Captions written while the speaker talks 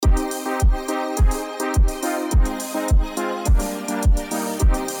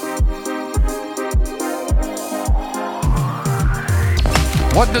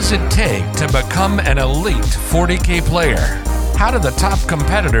What does it take to become an elite 40K player? How do the top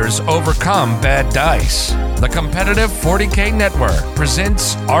competitors overcome bad dice? The Competitive 40K Network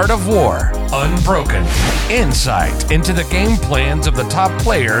presents Art of War, Unbroken. Insight into the game plans of the top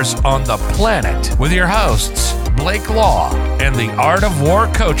players on the planet with your hosts, Blake Law and the Art of War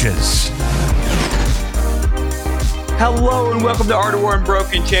coaches. Hello and welcome to Art of War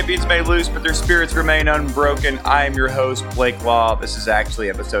Unbroken. Champions may lose, but their spirits remain unbroken. I am your host, Blake Law. This is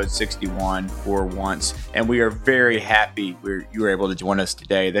actually episode 61 for once, and we are very happy you were able to join us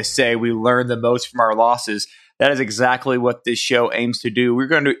today. They say we learn the most from our losses. That is exactly what this show aims to do. We're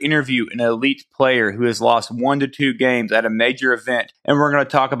going to interview an elite player who has lost 1 to 2 games at a major event, and we're going to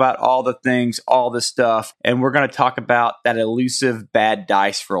talk about all the things, all the stuff, and we're going to talk about that elusive bad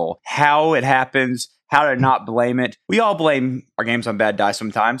dice roll, how it happens, how to not blame it. We all blame our games on bad dice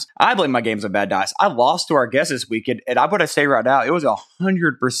sometimes. I blame my games on bad dice. I lost to our guest this weekend, and I'm going to say right now, it was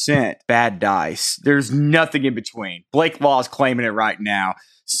 100% bad dice. There's nothing in between. Blake Law is claiming it right now.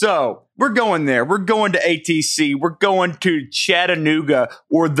 So we're going there. We're going to ATC. We're going to Chattanooga,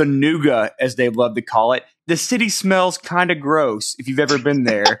 or the Nougat, as they love to call it. The city smells kind of gross if you've ever been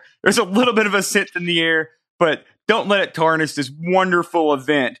there. There's a little bit of a scent in the air, but don't let it tarnish this wonderful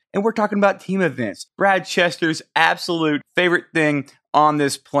event. And we're talking about team events. Brad Chester's absolute favorite thing on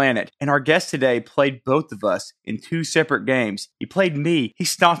this planet. And our guest today played both of us in 2 separate games. He played me. He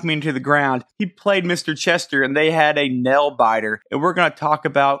stomped me into the ground. He played Mr. Chester, and they had a nail biter. And we're going to talk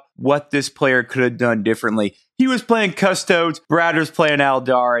about what this player could have done differently. He was playing Custodes. Brad was playing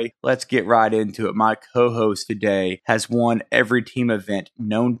Aldari. Let's get right into it. My co-host today has won every team event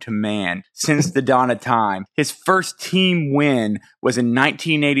known to man since the dawn of time. His first team win was in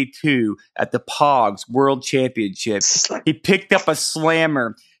 1982 at the POGS World Championship. He picked up a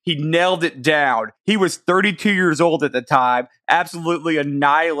slammer. He nailed it down. He was 32 years old at the time, absolutely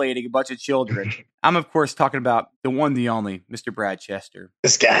annihilating a bunch of children. I'm, of course, talking about the one, the only, Mr. Brad Chester.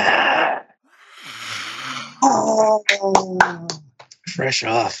 This guy. Oh, fresh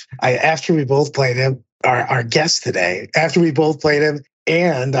off. After we both played him, our guest today, after we both played him,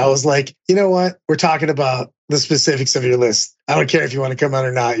 and I was like, you know what? We're talking about the specifics of your list. I don't care if you want to come on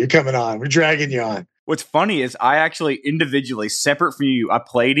or not. You're coming on. We're dragging you on. What's funny is I actually individually, separate from you, I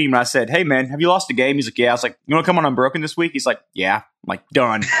played him and I said, hey, man, have you lost a game? He's like, yeah. I was like, you want to come on Unbroken this week? He's like, yeah. I'm like,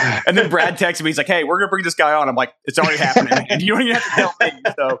 done. And then Brad texted me. He's like, hey, we're going to bring this guy on. I'm like, it's already happening. And you don't even have to tell me.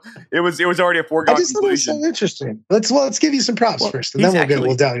 So it was already a foregone conclusion. It was so interesting. Let's give you some props first, and then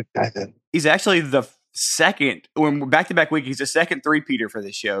we'll dive in. He's actually the second, when we're back-to-back week, he's the second three-peater for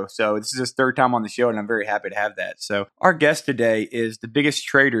this show. So this is his 3rd time on the show, and I'm very happy to have that. So our guest today is the biggest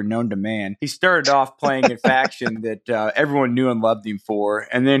traitor known to man. He started off playing a faction that everyone knew and loved him for,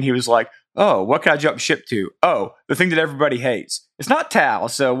 and then he was like, oh, what can I jump ship to? Oh, the thing that everybody hates. It's not Tal,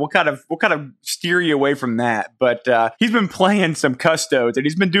 so we'll kind of steer you away from that. But he's been playing some Custodes, and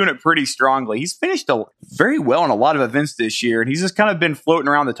he's been doing it pretty strongly. He's finished very well in a lot of events this year, and he's just kind of been floating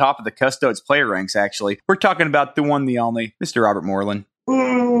around the top of the Custodes player ranks, actually. We're talking about the one, the only, Mr. Robert Moreland.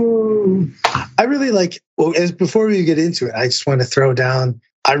 I really before we get into it, I just want to throw down,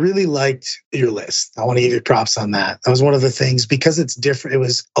 I really liked your list. I want to give you props on that. That was one of the things, because it's different. It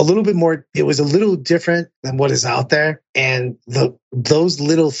was a little different than what is out there. And those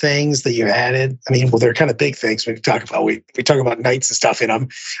little things that you added, I mean, well, they're kind of big things. We talk about knights and stuff in them.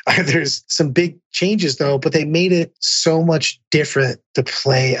 There's some big changes though, but they made it so much different to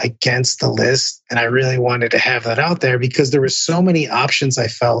play against the list. And I really wanted to have that out there because there were so many options I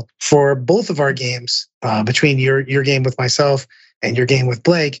felt for both of our games, between your game with myself and your game with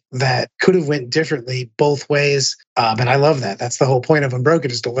Blake, that could have went differently both ways. And I love that. That's the whole point of Unbroken,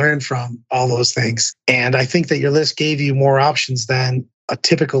 is to learn from all those things. And I think that your list gave you more options than a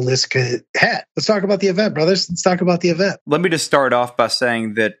typical list could have. Let's talk about the event, brothers. Let's talk about the event. Let me just start off by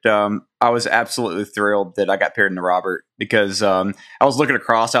saying that I was absolutely thrilled that I got paired into Robert, because I was looking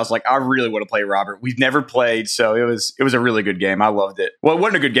across. I was like, I really want to play Robert. We've never played, so it was a really good game. I loved it. Well, it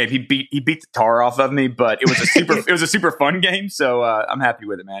wasn't a good game. He beat the tar off of me, but it was a super fun game. So I'm happy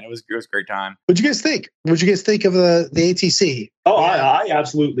with it, man. It was a great time. What'd you guys think? What'd you guys think of the ATC? Oh, I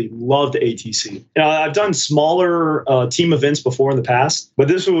absolutely loved ATC. I've done smaller team events before in the past, but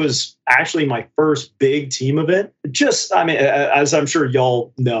this was actually my first big team event. As I'm sure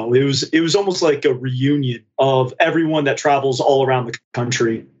y'all know, it was almost like a reunion of everyone that travels all around the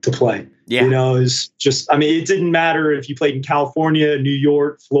country to play. Yeah. It's just, it didn't matter if you played in California, New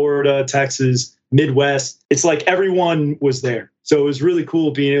York, Florida, Texas. Midwest. It's like everyone was there. So it was really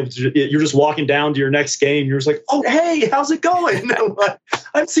cool being able to, you're just walking down to your next game. You're just like, oh, hey, how's it going?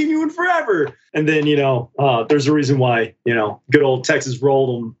 I've seen you in forever. And then, there's a reason why, good old Texas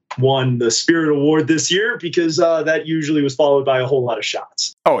Roll'em won the Spirit Award this year, because that usually was followed by a whole lot of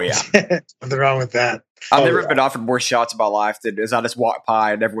shots. Oh, yeah. Nothing wrong with that. I've never been offered more shots in my life than as I just walk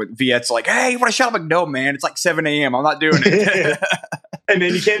by and everyone, Viet's like, hey, you want a shot? I'm like, no, man, it's like 7 a.m. I'm not doing it. Hey,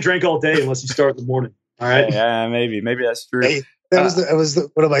 man, you can't drink all day unless you start in the morning. All right. Yeah, maybe that's true. Hey, that was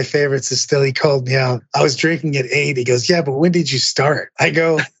one of my favorites. Is still, he called me out. I was drinking at 8. He goes, yeah, but when did you start? I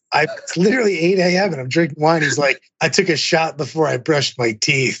go, it's literally 8 a.m. and I'm drinking wine. He's like, I took a shot before I brushed my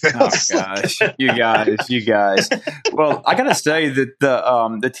teeth. Oh gosh, you guys. Well, I gotta say that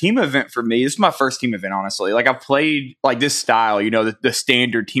the team event for me, this is my first team event, honestly. Like, I've played like this style, the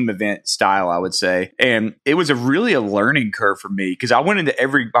standard team event style, I would say, and it was really a learning curve for me, because I went into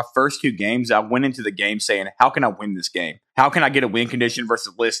my first 2 games. I went into the game saying, how can I win this game? How can I get a win condition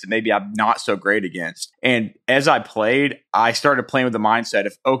versus a list that maybe I'm not so great against? And as I played, I started playing with the mindset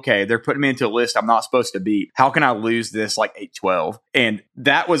of, okay, they're putting me into a list I'm not supposed to beat. How can I lose this like 8-12? And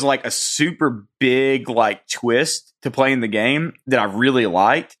that was like a super big like twist to play in the game that I really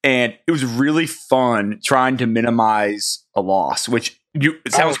liked. And it was really fun trying to minimize a loss, which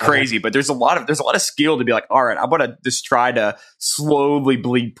it sounds crazy, but there's a lot of skill to be like, all right, I'm going to just try to slowly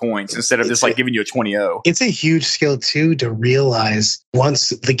bleed points instead of just like giving you a 20-0. It's a huge skill too, to realize once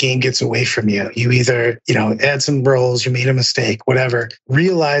the game gets away from you, you either, add some rolls, you made a mistake, whatever,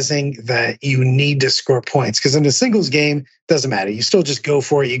 realizing that you need to score points. Because in a singles game, doesn't matter. You still just go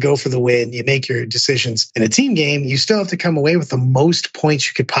for it. You go for the win. You make your decisions. In a team game, you still have to come away with the most points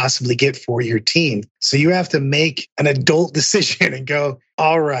you could possibly get for your team. So you have to make an adult decision and go,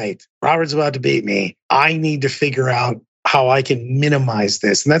 all right, Robert's about to beat me. I need to figure out how I can minimize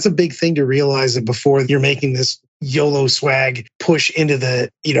this. And that's a big thing to realize that before you're making this YOLO swag push into the,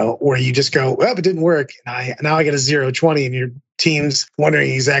 where you just go, well, it didn't work. And now I got a 0-20 and your team's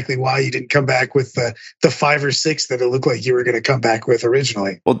wondering exactly why you didn't come back with the 5 or 6 that it looked like you were going to come back with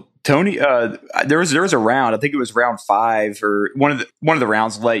originally. Well, Tony, there was a round. I think it was round 5 or one of the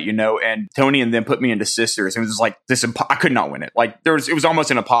rounds late, and Tony and them put me into sisters. And it was just like this. I could not win it. Like it was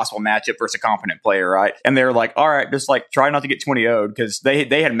almost an impossible matchup versus a competent player, right? And they were like, all right, just like try not to get 20-0'd, because they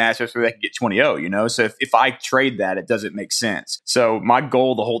had matchups where they could get 20-0, So if I trade that, it doesn't make sense. So my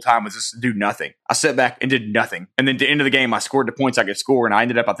goal the whole time was just to do nothing. I sat back and did nothing, and then at the end of the game, I scored the points I could score, and I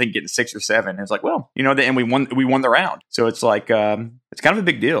ended up, I think, getting 6 or 7. And it's like, well, and we won the round. So it's like it's kind of a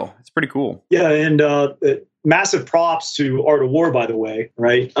big deal. It's pretty cool. Yeah, and massive props to Art of War, by the way,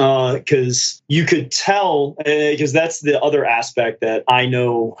 right? Because you could tell, because that's the other aspect that I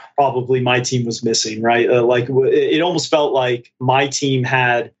know probably my team was missing, right? Like it almost felt like my team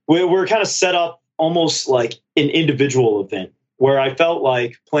we're kind of set up almost like an individual event, where I felt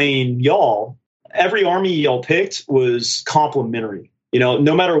like playing y'all, every army y'all picked was complementary.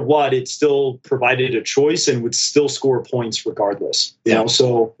 No matter what, it still provided a choice and would still score points regardless.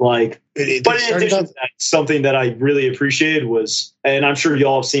 So like, but in addition to that, something that I really appreciated was, and I'm sure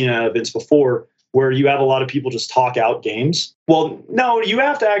y'all have seen events before, where you have a lot of people just talk out games. Well, no, you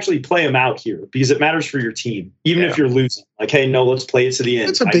have to actually play them out here, because it matters for your team, even if you're losing. Like, hey, no, let's play it to the end.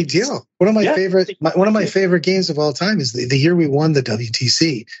 That's a big deal. One of my favorite games of all time is the year we won the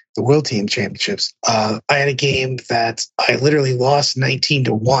WTC, the World Team Championships. I had a game that I literally lost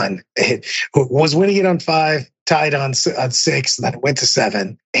 19-1. It was winning it on 5. Tied on 6, and then it went to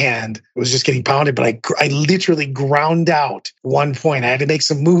 7, and it was just getting pounded. But I literally ground out 1 point. I had to make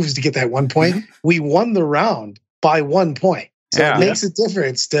some moves to get that 1 point. We won the round by 1 point. So it makes a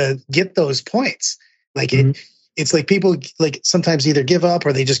difference to get those points. Like it's like people like sometimes either give up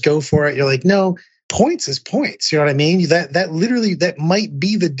or they just go for it. You're like, no, points is points. You know what I mean? That literally, that might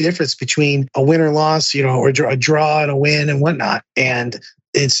be the difference between a win or loss, or a draw and a win and whatnot. And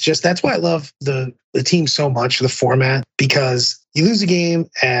it's just, that's why I love the team so much, the format, because you lose a game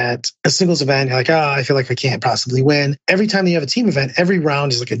at a singles event, you're like, I feel like I can't possibly win. Every time you have a team event, every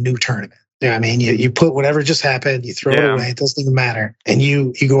round is like a new tournament. You know what I mean? You put whatever just happened, you throw it away, it doesn't even matter. And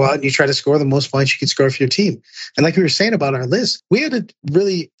you go out and you try to score the most points you can score for your team. And like we were saying about our list, we had to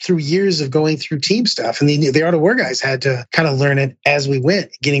really, through years of going through team stuff, and the Art of War guys had to kind of learn it as we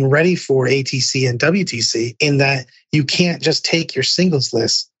went, getting ready for ATC and WTC, in that you can't just take your singles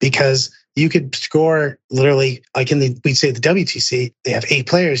list, because you could score literally, like we'd say the WTC, they have 8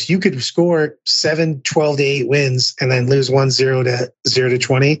 players. You could score 7, 12 to 8 wins and then lose 1-0 to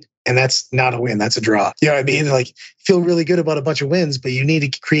 20. And that's not a win. That's a draw. You know what I mean? Like, feel really good about a bunch of wins, but you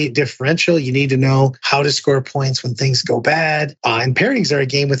need to create differential. You need to know how to score points when things go bad. And pairings are a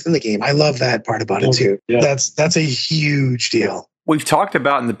game within the game. I love that part about it too. Yeah. That's a huge deal. We've talked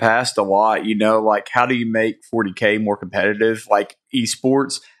about in the past a lot, like how do you make 40K more competitive, like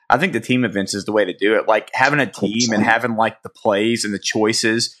esports? I think the team events is the way to do it. Like having a team and having like the plays and the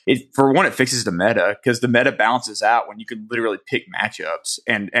choices. For one, it fixes the meta because the meta balances out when you can literally pick matchups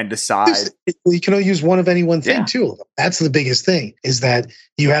and decide. You can only use one of any one thing too. That's the biggest thing is that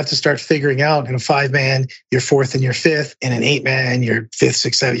you have to start figuring out in a 5-man, your 4th and your 5th, and an 8-man, your 5th,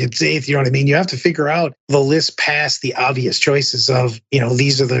 6th, 7th, 8th. You know what I mean? You have to figure out the list past the obvious choices of,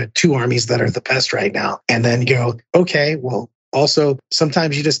 these are the 2 armies that are the best right now. And then go, okay, well, also,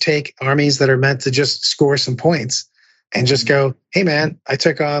 sometimes you just take armies that are meant to just score some points and just go, hey, man, I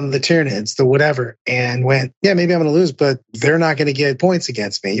took on the Tyranids, the whatever, and went, yeah, maybe I'm going to lose, but they're not going to get points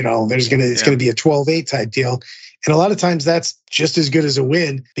against me. It's going to be a 12-8 type deal. And a lot of times that's just as good as a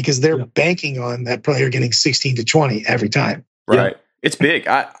win because they're banking on that player getting 16 to 20 every time. Right. Yeah. It's big.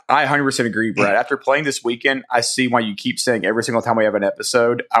 I 100% agree, Brad. After playing this weekend, I see why you keep saying every single time we have an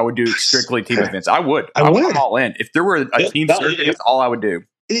episode, I would do strictly team events. I would. I'm all in. If there were a team circuit, that's all I would do.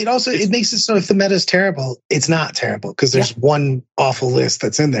 It makes it so if the meta is terrible, it's not terrible because there's one awful list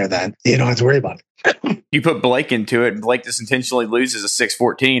that's in there then. You don't have to worry about it. You put Blake into it, and Blake just intentionally loses a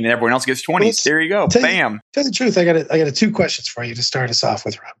 6-14, and everyone else gets 20s. There you go. Bam. Tell the truth, I got 2 questions for you to start us off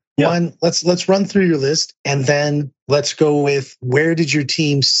with, Rob. Yeah. One, let's run through your list, and then let's go with where did your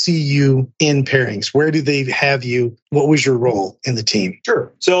team see you in pairings? Where did they have you? What was your role in the team?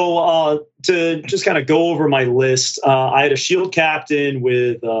 Sure. So to just kind of go over my list, I had a shield captain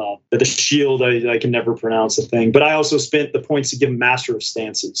with the shield. I can never pronounce the thing, but I also spent the points to give him master of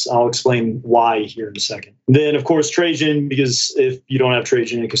stances. I'll explain why here in a second. Then, of course, Trajann, because if you don't have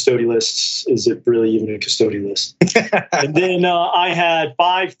Trajann in custody lists, is it really even a custody list? And then I had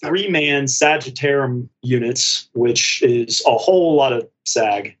 5 3-man Sagittarum units, which is a whole lot of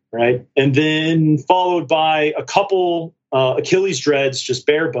SAG, right? And then followed by a couple Achilles dreads, just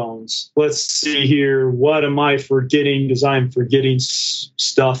bare bones. Let's see here. What am I forgetting? Because I'm forgetting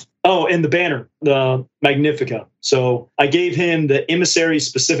stuff. Oh, and the banner, the Magnifica. So I gave him the Emissaries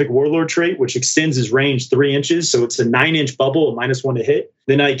specific Warlord trait, which extends his range 3 inches. So it's a 9-inch bubble, a -1 to hit.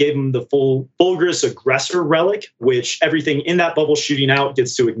 Then I gave him the full Fulgris Aggressor relic, which everything in that bubble shooting out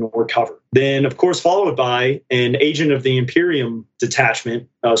gets to ignore cover. Then, of course, followed by an Agent of the Imperium detachment,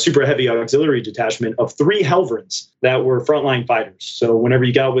 super heavy auxiliary detachment of 3 Helverins that were frontline fighters. So whenever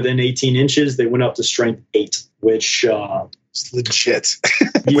you got within 18 inches, they went up to strength 8, which... it's legit.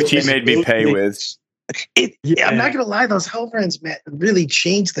 Which he made me pay with. I'm not going to lie, those Helverins really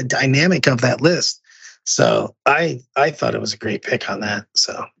changed the dynamic of that list. So I thought it was a great pick on that.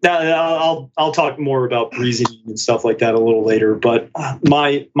 So I'll talk more about Praesidium and stuff like that a little later. But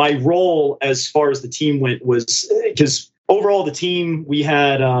my role as far as the team went was because overall the team we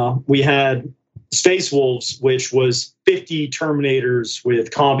had Space Wolves, which was 50 Terminators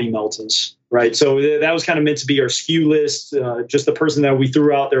with combi meltas. Right. So that was kind of meant to be our skew list, just the person that we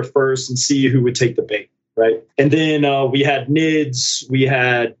threw out there first and see who would take the bait. Right. And then we had Nids, we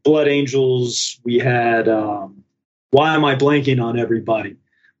had Blood Angels, we had why am I blanking on everybody?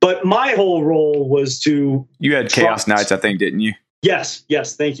 But my whole role was to. You had Chaos Knights, I think, didn't you? Yes.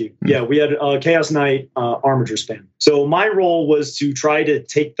 Thank you. Mm-hmm. Yeah, we had Chaos Knight Armature Span. So my role was to try to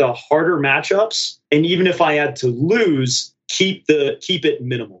take the harder matchups. And even if I had to lose, keep it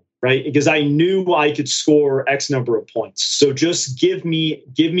minimal. Right, because I knew I could score X number of points. So just give me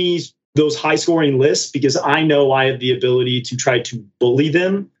those high scoring lists because I know I have the ability to try to bully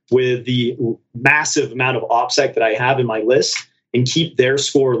them with the massive amount of OPSEC that I have in my list and keep their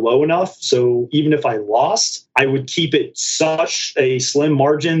score low enough. So even if I lost, I would keep it such a slim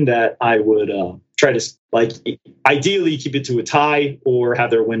margin that I would try to ideally keep it to a tie or have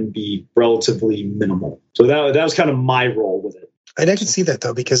their win be relatively minimal. So that was kind of my role with it. And I can see that,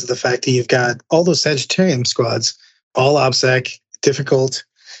 though, because of the fact that you've got all those Sagittarium squads, all OBSEC, difficult,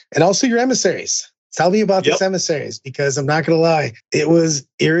 and also your Emissaries. Tell me about this Emissaries, because I'm not going to lie. It was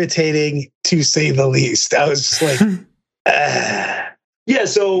irritating, to say the least. I was just like, Yeah,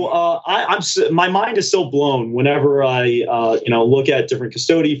 so my mind is still blown whenever I look at different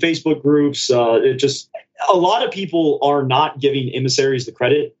custody Facebook groups. A lot of people are not giving Emissaries the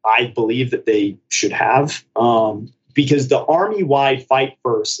credit I believe that they should have. because the army-wide fight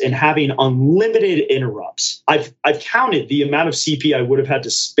first and having unlimited interrupts, I've counted the amount of CP I would have had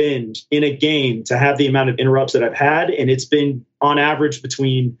to spend in a game to have the amount of interrupts that I've had, and it's been on average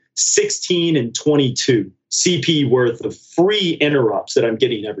between 16 and 22 CP worth of free interrupts that I'm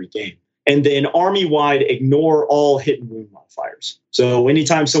getting every game. And then army-wide, ignore all hit and wound modifiers. So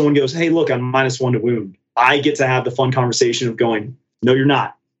anytime someone goes, hey, look, I'm -1 to wound, I get to have the fun conversation of going, no, you're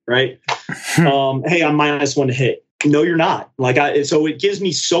not, right? Hey, I'm -1 to hit. No, you're not. So it gives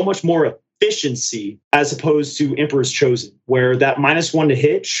me so much more efficiency as opposed to Emperor's Chosen, where that -1 to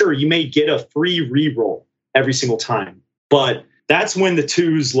hit, sure, you may get a free reroll every single time, but that's when the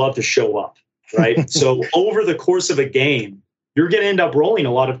twos love to show up, right? So over the course of a game, you're going to end up rolling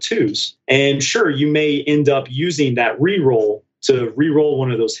a lot of twos. And sure, you may end up using that reroll to reroll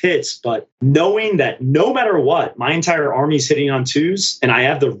one of those hits, but knowing that no matter what, my entire army's hitting on twos and I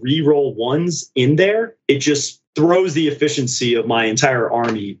have the reroll ones in there, it just throws the efficiency of my entire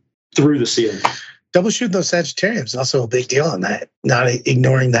army through the ceiling. Double shooting those Sagittariums is also a big deal on that. Not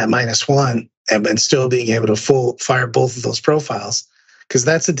ignoring that -1 and then still being able to full fire both of those profiles. Because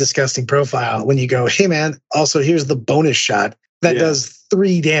that's a disgusting profile when you go, hey man, also here's the bonus shot that does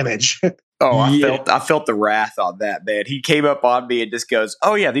 3 damage. Oh, I felt the wrath on that, man. He came up on me and just goes,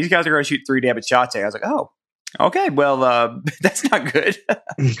 oh yeah, these guys are going to shoot 3 damage shots. I was like, oh, okay, well, that's not good.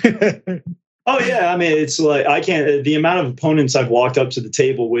 Oh yeah, I mean, it's like I can't. The amount of opponents I've walked up to the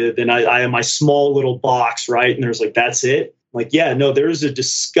table with, and I have my small little box, right? And there's like, that's it. Like, yeah, no, there's a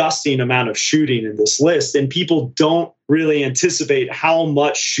disgusting amount of shooting in this list, and people don't really anticipate how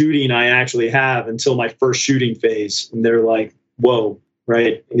much shooting I actually have until my first shooting phase, and they're like, whoa,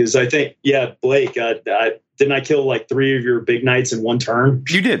 right? Because I think, yeah, Blake, didn't I kill like 3 of your big knights in one turn?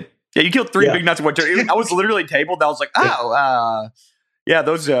 You did. Yeah, you killed 3 big knights in one turn. I was literally tabled. I was like, oh, yeah,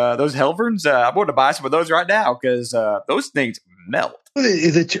 those Helverns, I'm going to buy some of those right now because those things melt.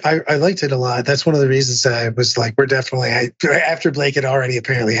 I liked it a lot. That's one of the reasons I was like, we're definitely, after Blake had already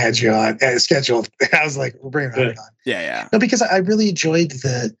apparently had you on scheduled, I was like, we're bringing that on. Yeah. No, because I really enjoyed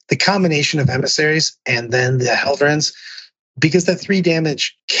the combination of Emissaries and then the Helverns, because that 3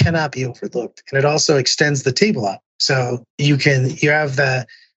 damage cannot be overlooked. And it also extends the table up. So you have the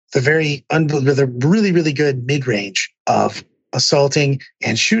really, really good mid-range of assaulting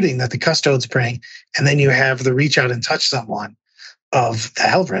and shooting that the Custodes bring. And then you have the reach out and touch someone of the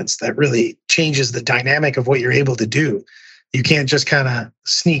Helverns that really changes the dynamic of what you're able to do. You can't just kind of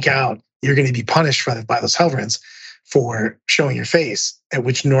sneak out. You're going to be punished by those Helverns for showing your face,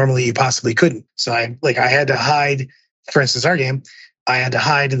 which normally you possibly couldn't. So I had to hide, for instance, our game, I had to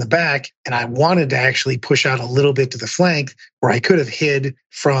hide in the back, and I wanted to actually push out a little bit to the flank where I could have hid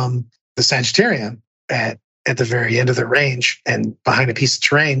from the Sagittarium at the very end of the range and behind a piece of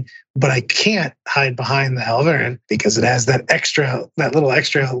terrain, but I can't hide behind the Helverin because it has that little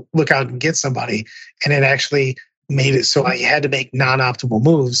extra look out and get somebody. And it actually made it so I had to make non-optimal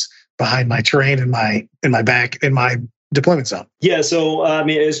moves behind my terrain and my back in my deployment zone. Yeah. So, I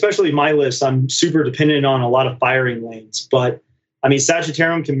mean, especially my list, I'm super dependent on a lot of firing lanes, but I mean,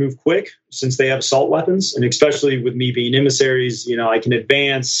 Sagittarium can move quick since they have assault weapons, and especially with me being Emissaries, I can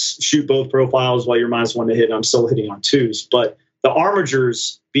advance, shoot both profiles while you're -1 to hit, and I'm still hitting on 2s. But the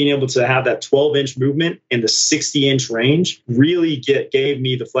Armigers being able to have that 12-inch movement and the 60-inch range really gave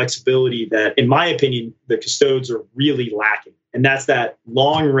me the flexibility that, in my opinion, the Custodes are really lacking. And that's that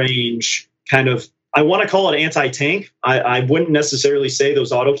long-range kind of, I want to call it anti-tank. I wouldn't necessarily say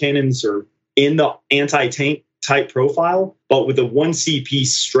those autocannons are in the anti-tank type profile, but with a 1 CP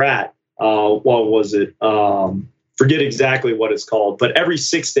strat, what was it? Forget exactly what it's called, but every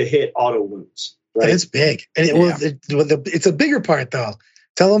 6 to hit auto wounds. Right? It's big. And it's a bigger part though.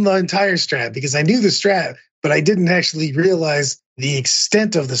 Tell them the entire strat, because I knew the strat, but I didn't actually realize the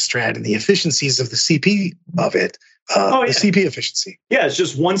extent of the strat and the efficiencies of the CP of it. The CP efficiency. Yeah, it's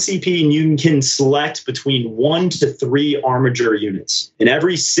just 1 CP, and you can select between 1 to 3 Armiger units. And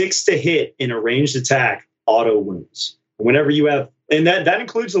every 6 to hit in a ranged attack, auto wounds. Whenever you have, and that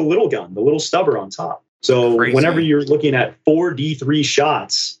includes the little gun, the little stubber on top. So whenever you're looking at 4 D3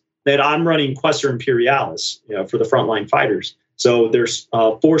 shots, that I'm running Questor Imperialis, for the frontline fighters. So there's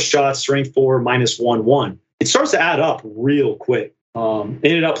 4 shots, strength 4, -1/1. It starts to add up real quick.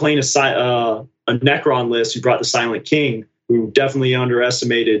 Ended up playing a Necron list who brought the Silent King, who definitely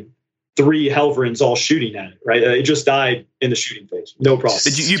underestimated 3 Helverins all shooting at it, right? It just died in the shooting phase. No problem.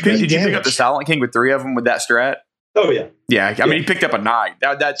 Did you pick up the Silent King with 3 of them with that strat? Oh, yeah. Yeah, I mean, he picked up a 9.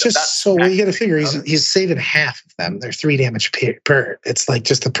 So you got to figure he's saving half of them. They're 3 damage per. It's like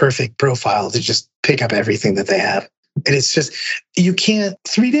just the perfect profile to just pick up everything that they have. And it's just, you can't,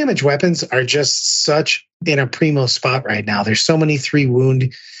 3 damage weapons are just such in a primo spot right now. There's so many 3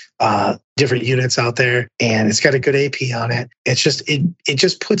 wound different units out there, and it's got a good AP on it. It's just, it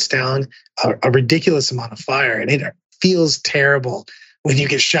just puts down a ridiculous amount of fire, and it feels terrible when you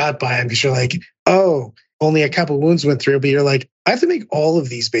get shot by him because you're like, oh, only a couple wounds went through, but you're like, I have to make all of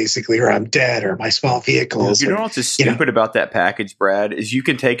these basically, or I'm dead, or my small vehicles. You know what's just stupid about that package, Brad, is you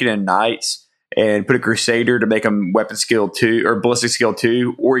can take it in Knights and put a Crusader to make them weapon skill 2 or ballistic skill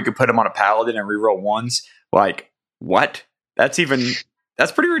 2, or you could put them on a Paladin and reroll 1s. Like, what? That's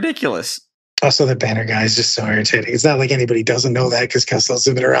pretty ridiculous. Also, the banner guy is just so irritating. It's not like anybody doesn't know that because Custodes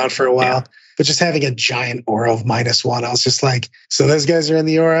have been around for a while. Yeah. But just having a giant aura of -1, I was just like, so those guys are in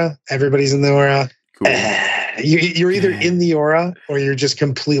the aura? Everybody's in the aura? Cool. You're either in the aura or you're just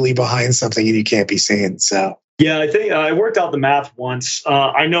completely behind something and you can't be seen. So yeah, I think I worked out the math once.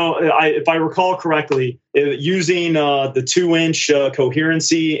 I know, if I recall correctly, using the 2-inch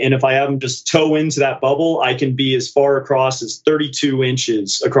coherency, and if I have them just toe into that bubble, I can be as far across as 32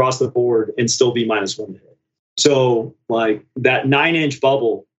 inches across the board and still be -1 to hit. So, like, that 9-inch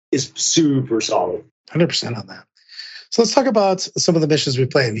bubble is super solid. 100% on that. So let's talk about some of the missions we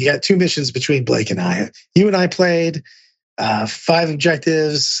played. You got 2 missions between Blake and I. You and I played 5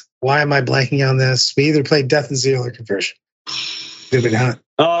 objectives. Why am I blanking on this? We either played Death and Zeal or Conversion. Did we not?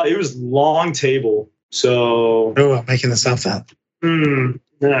 It was long table. So. Oh, I'm making this up then.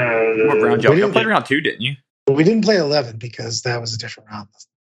 What round y'all played round 2, didn't you? Well, we didn't play 11 because that was a different round.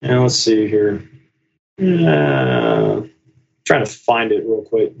 Yeah, let's see here. Trying to find it real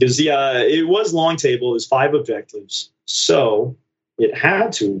quick. Because it was long table. It was 5 objectives. So it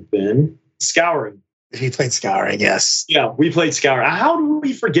had to have been Scouring. We played Scouring, yes. Yeah, we played Scouring. How do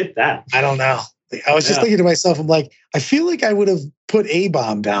we forget that? I don't know. I was just thinking to myself, I'm like, I feel like I would have put a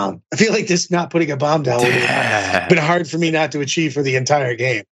bomb down. I feel like this not putting a bomb down would have been hard for me not to achieve for the entire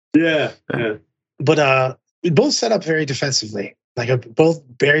game. Yeah. But we both set up very defensively. Like, both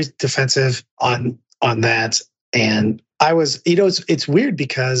very defensive on that. And I was, it's weird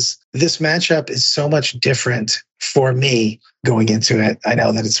because this matchup is so much different for me going into it. I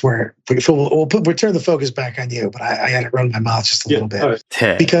know that it's where we'll turn the focus back on you, but I had to run my mouth just a little bit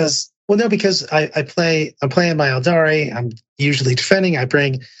because I'm playing my Eldari. I'm usually defending. I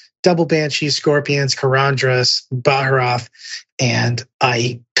bring double Banshees, Scorpions, Karandras, Baharoth, and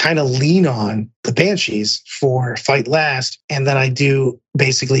I kind of lean on the Banshees for fight last, and then I do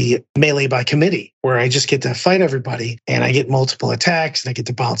basically melee by committee, where I just get to fight everybody, and I get multiple attacks, and I get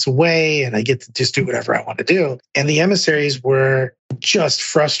to bounce away, and I get to just do whatever I want to do. And the Emissaries were just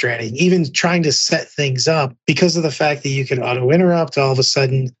frustrating, even trying to set things up because of the fact that you could auto-interrupt. All of a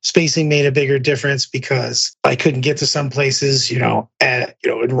sudden, spacing made a bigger difference because I couldn't get to some places, and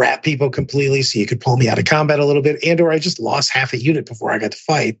wrap people completely, so you could pull me out of combat a little bit, and or I just lost half a unit before I got to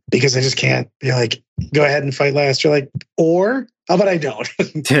fight because I just can't be like, go ahead and fight last. You're like, or how about I don't?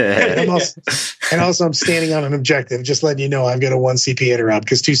 and also I'm standing on an objective, just letting you know I've got a 1 CP interrupt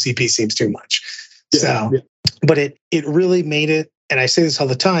because 2 CP seems too much. But it really made it, and I say this all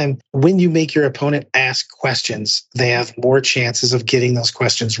the time, when you make your opponent ask questions, they have more chances of getting those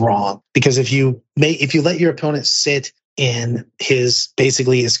questions wrong. Because if you let your opponent sit in his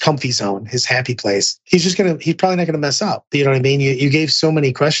comfy zone, his happy place, he's probably not gonna mess up. You know what I mean? You gave so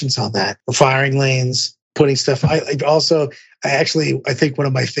many questions on that. Firing lanes, putting stuff. I think one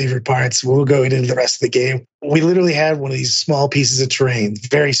of my favorite parts, we'll go into the rest of the game, we literally had one of these small pieces of terrain,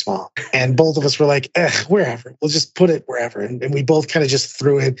 very small. And both of us were like, wherever. We'll just put it wherever. And we both kind of just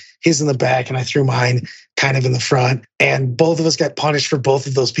threw it, his in the back, and I threw mine kind of in the front. And both of us got punished for both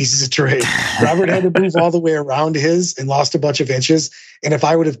of those pieces of terrain. Robert had to move all the way around his and lost a bunch of inches. And if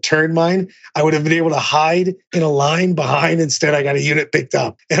I would have turned mine, I would have been able to hide in a line behind. Instead, I got a unit picked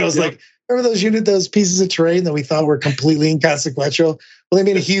up. And I was like, remember those pieces of terrain that we thought were completely inconsequential? Well, they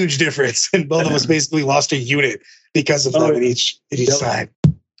made a huge difference, and both of us basically lost a unit because of them in each side.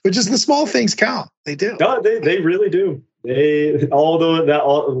 But just the small things count. They do. No, they really do.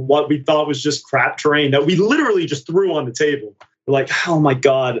 What we thought was just crap terrain that we literally just threw on the table. We're like, oh my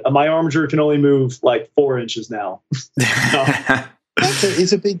God, my armature can only move like 4 inches now.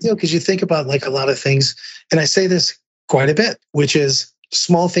 It's a big deal because you think about like a lot of things, and I say this quite a bit, which is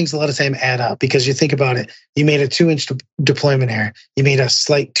small things a lot of time add up because you think about it. You made a 2-inch deployment error. You made a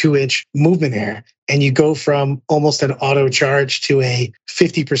slight 2-inch movement error, and you go from almost an auto charge to a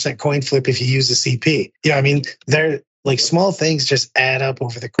 50% coin flip if you use the CP. Yeah, I mean, they're like small things just add up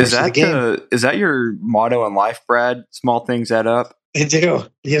over the course of the game. Is that your motto in life, Brad? Small things add up? They do.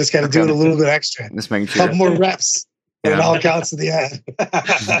 You just got to do it a little bit extra. Just making sure. Couple more reps. Yeah. It all counts in the end.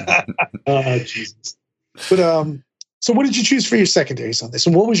 Oh, Jesus. But So what did you choose for your secondaries on this?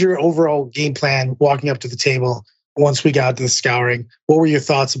 And what was your overall game plan walking up to the table once we got to the scouring? What were your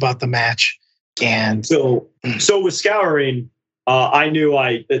thoughts about the match? And so with scouring, I knew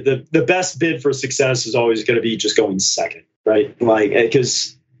the best bid for success is always going to be just going second, right? Like,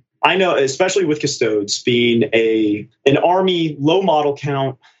 because I know, especially with Custodes being an army, low model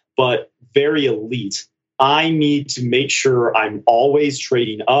count, but very elite, I need to make sure I'm always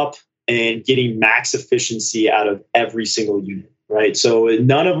trading up and getting max efficiency out of every single unit, right? So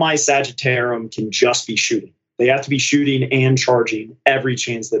none of my Sagittarum can just be shooting. They have to be shooting and charging every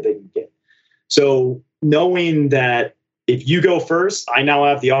chance that they can get. So knowing that if you go first, I now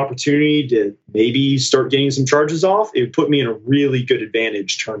have the opportunity to maybe start getting some charges off. It would put me in a really good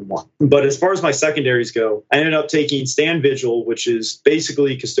advantage turn one. But as far as my secondaries go, I ended up taking Stand Vigil, which is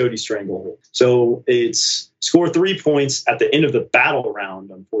basically Custodes Stranglehold. So it's score 3 points at the end of the battle round,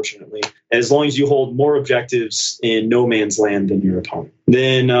 unfortunately, as long as you hold more objectives in no man's land than your opponent.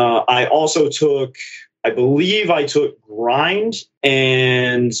 Then I also took, I believe I took Grind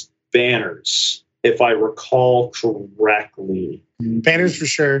and Banners, if I recall correctly. Banners for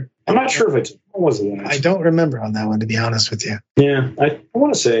sure. I'm not sure if I took, what was it? I don't remember on that one, to be honest with you. Yeah, I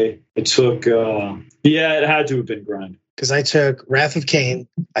want to say I took, it had to have been Grind. Because I took Wrath of Cain,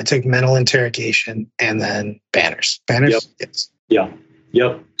 I took Mental Interrogation, and then Banners. Banners? Yep. Yes. Yeah.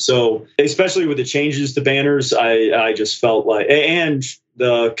 Yep. So especially with the changes to Banners, I just felt like, and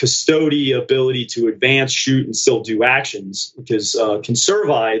the Custody ability to advance, shoot, and still do actions, because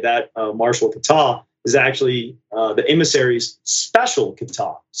Conservi, that martial kata, is actually the Emissaries' special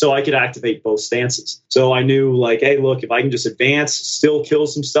kata. So I could activate both stances. So I knew, like, hey, look, if I can just advance, still kill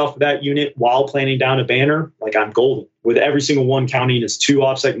some stuff with that unit while planning down a banner, like, I'm golden. With every single one counting as 2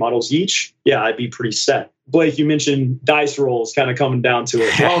 OPSEC models each, yeah, I'd be pretty set. Blake, you mentioned dice rolls kind of coming down to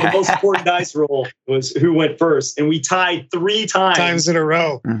it. Well, the most important dice roll was who went first. And we tied 3 times in a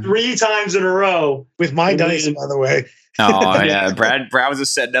row. 3 times in a row. With my dice, by the way. Oh, yeah. Brad was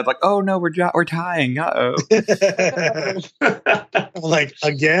just setting up like, oh, no, we're tying. Uh-oh. Like,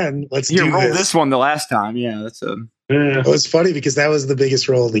 again, let's do this. You rolled this one the last time. Yeah, that's a... It was funny because that was the biggest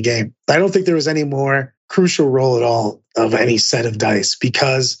roll of the game. I don't think there was any more crucial roll at all of any set of dice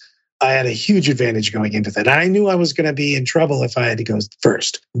because I had a huge advantage going into that. I knew I was going to be in trouble if I had to go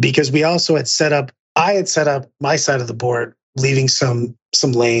first because we also had set up, I had set up my side of the board, leaving some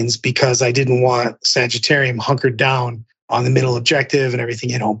lanes because I didn't want Sagittarium hunkered down on the middle objective and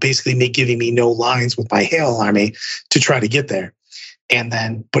everything, basically giving me no lines with my Hail army to try to get there. And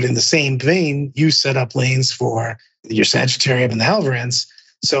then, but in the same vein, you set up lanes for your Sagittarium and the Halverans.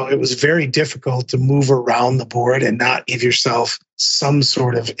 So it was very difficult to move around the board and not give yourself some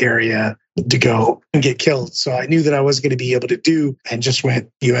sort of area to go and get killed. So I knew that I was going to be able to do and just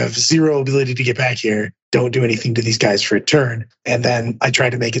went, you have 0 ability to get back here. Don't do anything to these guys for a turn. And then I tried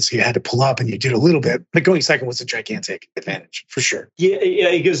to make it so you had to pull up and you did a little bit. But going second was a gigantic advantage for sure.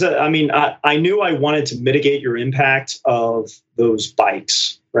 Yeah, because I knew I wanted to mitigate your impact of those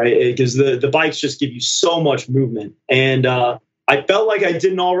bikes, right? Because the bikes just give you so much movement. And I felt like I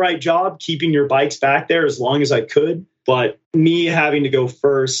did an all right job keeping your bikes back there as long as I could. But me having to go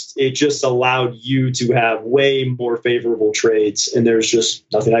first, it just allowed you to have way more favorable trades. And there's just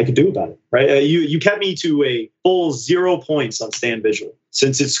nothing I could do about it, right? You kept me to a full 0 points on Stand Vigil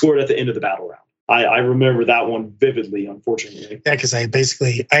since it scored at the end of the battle round. I remember that one vividly, unfortunately. Yeah, because I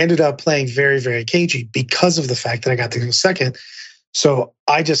ended up playing very, very cagey because of the fact that I got to go second. So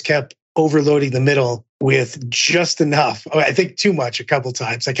I just kept overloading the middle with just enough. I think too much a couple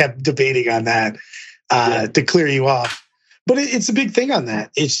times. I kept debating on that to clear you off. But it's a big thing on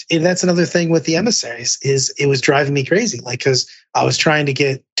that. And that's another thing with the Emissaries is it was driving me crazy. Like, because I was trying to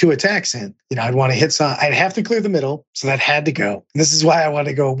get 2 attacks in. I'd want to hit some. I'd have to clear the middle, so that had to go. And this is why I want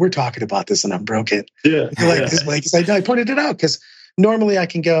to go. We're talking about this, and Unbroken. Yeah. Because I pointed it out. Because normally I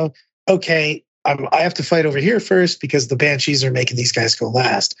can go, okay, I have to fight over here first because the Banshees are making these guys go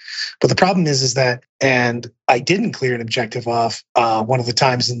last. But the problem is that, and I didn't clear an objective off one of the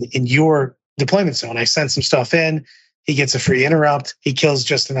times in your deployment zone. I sent some stuff in. He gets a free interrupt. He kills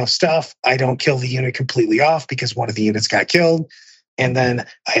just enough stuff. I don't kill the unit completely off because one of the units got killed. And then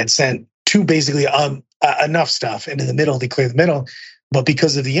I had sent 2 basically enough stuff into the middle to clear the middle. But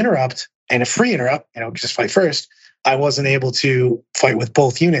because of the interrupt and a free interrupt, just fight first, I wasn't able to fight with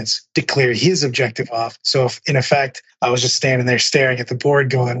both units to clear his objective off. So in effect, I was just standing there staring at the board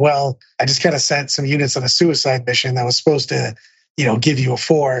going, well, I just kind of sent some units on a suicide mission that was supposed to, give you a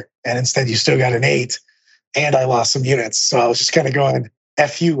 4. And instead you still got an 8. And I lost some units. So I was just kind of going,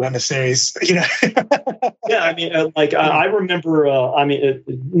 FU emissaries, Yeah, I mean, I remember,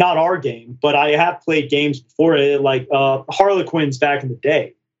 not our game, but I have played games before, Harlequins back in the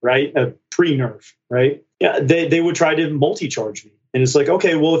day, right? Pre-nerf, right? Yeah, they would try to multi-charge me. And it's like,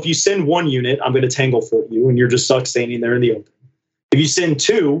 okay, well, if you send one unit, I'm going to Tanglefoot you, and you're just stuck standing there in the open. If you send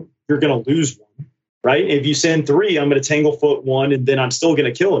two, you're going to lose one, right? If you send three, I'm going to Tanglefoot one, and then I'm still going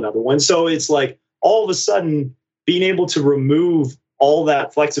to kill another one. So it's like all of a sudden being able to remove all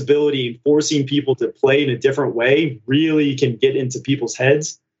that flexibility and forcing people to play in a different way really can get into people's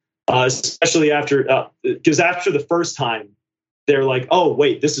heads, especially because after the first time, they're like, oh,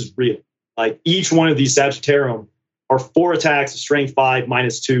 wait, this is real. Like each one of these Sagittarum are 4 attacks, strength 5,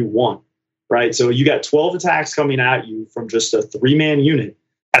 -2, 1, right? So you got 12 attacks coming at you from just a 3-man unit.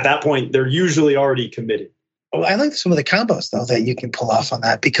 At that point, they're usually already committed. Well, I like some of the combos, though, that you can pull off on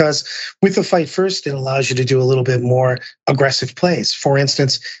that, because with the fight first, it allows you to do a little bit more aggressive plays. For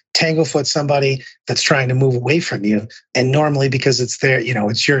instance, Tanglefoot somebody that's trying to move away from you. And normally, because it's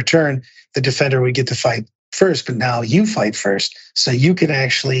it's your turn, the defender would get to fight first, but now you fight first. So you can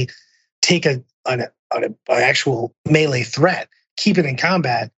actually take an actual melee threat, keep it in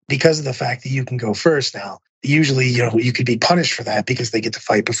combat because of the fact that you can go first now. Usually, you could be punished for that because they get to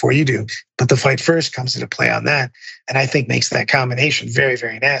fight before you do. But the fight first comes into play on that. And I think makes that combination very,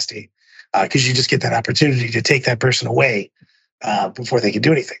 very nasty because you just get that opportunity to take that person away before they can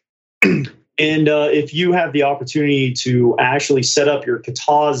do anything. And if you have the opportunity to actually set up your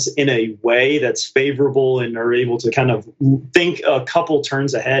Custodes in a way that's favorable and are able to kind of think a couple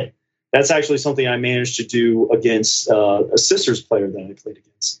turns ahead, that's actually something I managed to do against a Sisters player that I played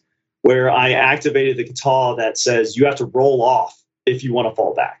against, where I activated the Custodes that says you have to roll off if you want to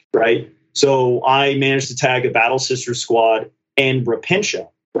fall back, right? So I managed to tag a Battle Sister squad and Repentia,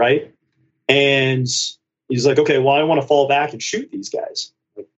 right? And he's like, okay, well, I want to fall back and shoot these guys.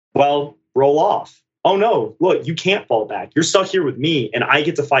 Like, well, roll off. Oh, no, look, you can't fall back. You're stuck here with me, and I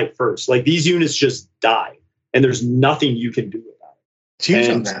get to fight first. Like, these units just die, and there's nothing you can do about it. It's huge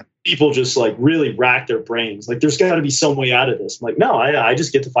on that. People just like really rack their brains. Like, there's got to be some way out of this. I'm like, no, I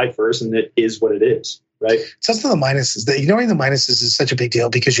just get to fight first, and it is what it is, right? It's also the minuses. Ignoring the minuses is such a big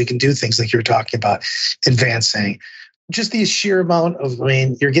deal because you can do things like you were talking about, advancing. Just the sheer amount of,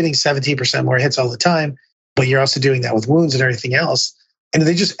 you're getting 17% more hits all the time, but you're also doing that with wounds and everything else. And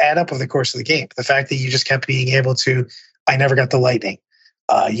they just add up over the course of the game. The fact that you just kept being able to, I never got the lightning.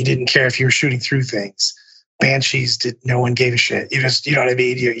 You didn't care if you were shooting through things. Banshees, no one gave a shit. You just, you know what I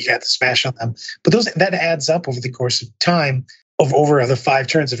mean? You got to smash on them. But that adds up over the course of time, over the 5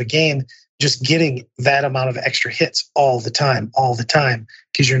 turns of a game, just getting that amount of extra hits all the time,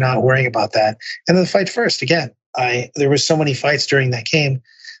 because you're not worrying about that. And then the fight first, again, there were so many fights during that game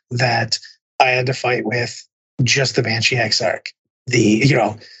that I had to fight with just the Banshee Exarch.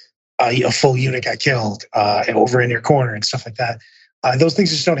 A full unit got killed over in your corner and stuff like that. Those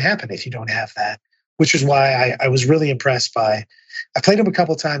things just don't happen if you don't have that. Which is why I was really impressed by. I played him a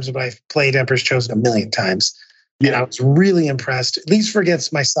couple times, but I've played Emperor's Chosen 1,000,000 times. And I was really impressed, at least for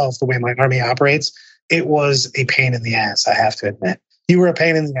against myself, the way my army operates. It was a pain in the ass, I have to admit. You were a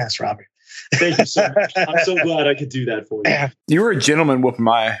pain in the ass, Robert. Thank you so much. I'm so glad I could do that for you. Yeah. You were a gentleman with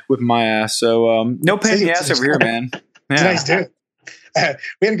my ass, so no pain in the ass over here, man. It's nice, dude.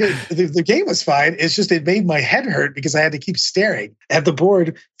 We had a good. The game was fine. It's just it made my head hurt because I had to keep staring at the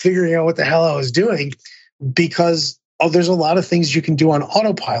board, figuring out what the hell I was doing. Because there's a lot of things you can do on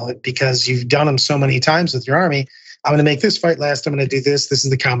autopilot because you've done them so many times with your army. I'm going to make this fight last. I'm going to do this. This is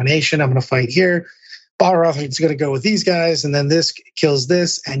the combination. I'm going to fight here. Balroth is going to go with these guys, and then this kills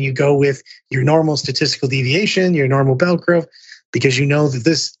this, and you go with your normal statistical deviation, your normal bell curve, because you know that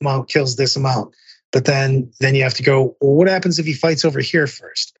this amount kills this amount. But then you have to go, well, what happens if he fights over here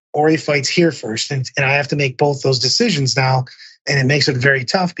first? Or he fights here first? And I have to make both those decisions now. And it makes it very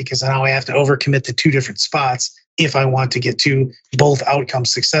tough because now I have to overcommit to 2 different spots if I want to get to both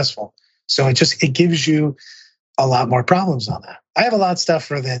outcomes successful. So it gives you a lot more problems on that. I have a lot of stuff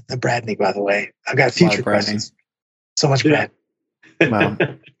for the Bradney, by the way. I've got future questions. So much Brad. Well,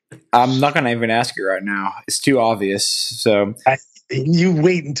 I'm not going to even ask you right now. It's too obvious. So you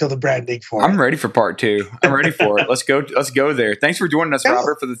wait until the Bradney for it. I'm ready for part 2. I'm ready for it. Let's go there. Thanks for joining us,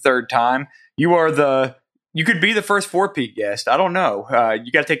 Robert, for the 3rd time. You could be the first 4-peat guest. I don't know.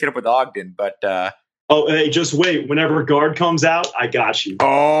 You got to take it up with Ogden, but hey, just wait. Whenever guard comes out, I got you.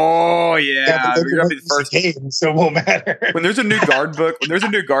 Oh yeah, you're gonna be the first game, so it won't matter. When there's a new guard book,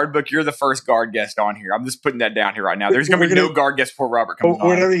 you're the first guard guest on here. I'm just putting that down here right now. There's gonna be no guard guest before Robert comes on.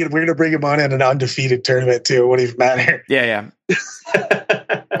 We're gonna bring him on in an undefeated tournament too. It won't even matter. Yeah.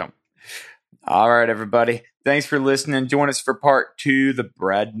 All right, everybody. Thanks for listening. Join us for part 2, The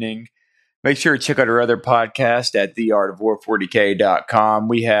Broadening. Make sure to check out our other podcast at theartofwar40k.com.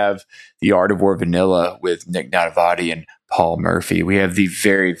 We have The Art of War Vanilla with Nick Nadavati and Paul Murphy. We have the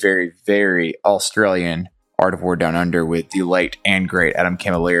very, very, very Australian Art of War Down Under with the late and great Adam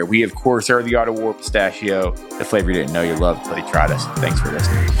Camilleri. We, of course, are the Art of War Pistachio, the flavor you didn't know you loved until you tried us. Thanks for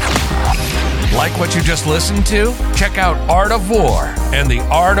listening. Like what you just listened to? Check out Art of War and the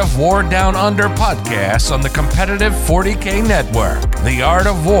Art of War Down Under podcasts on the competitive 40K network,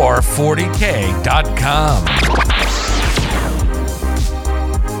 theartofwar40k.com.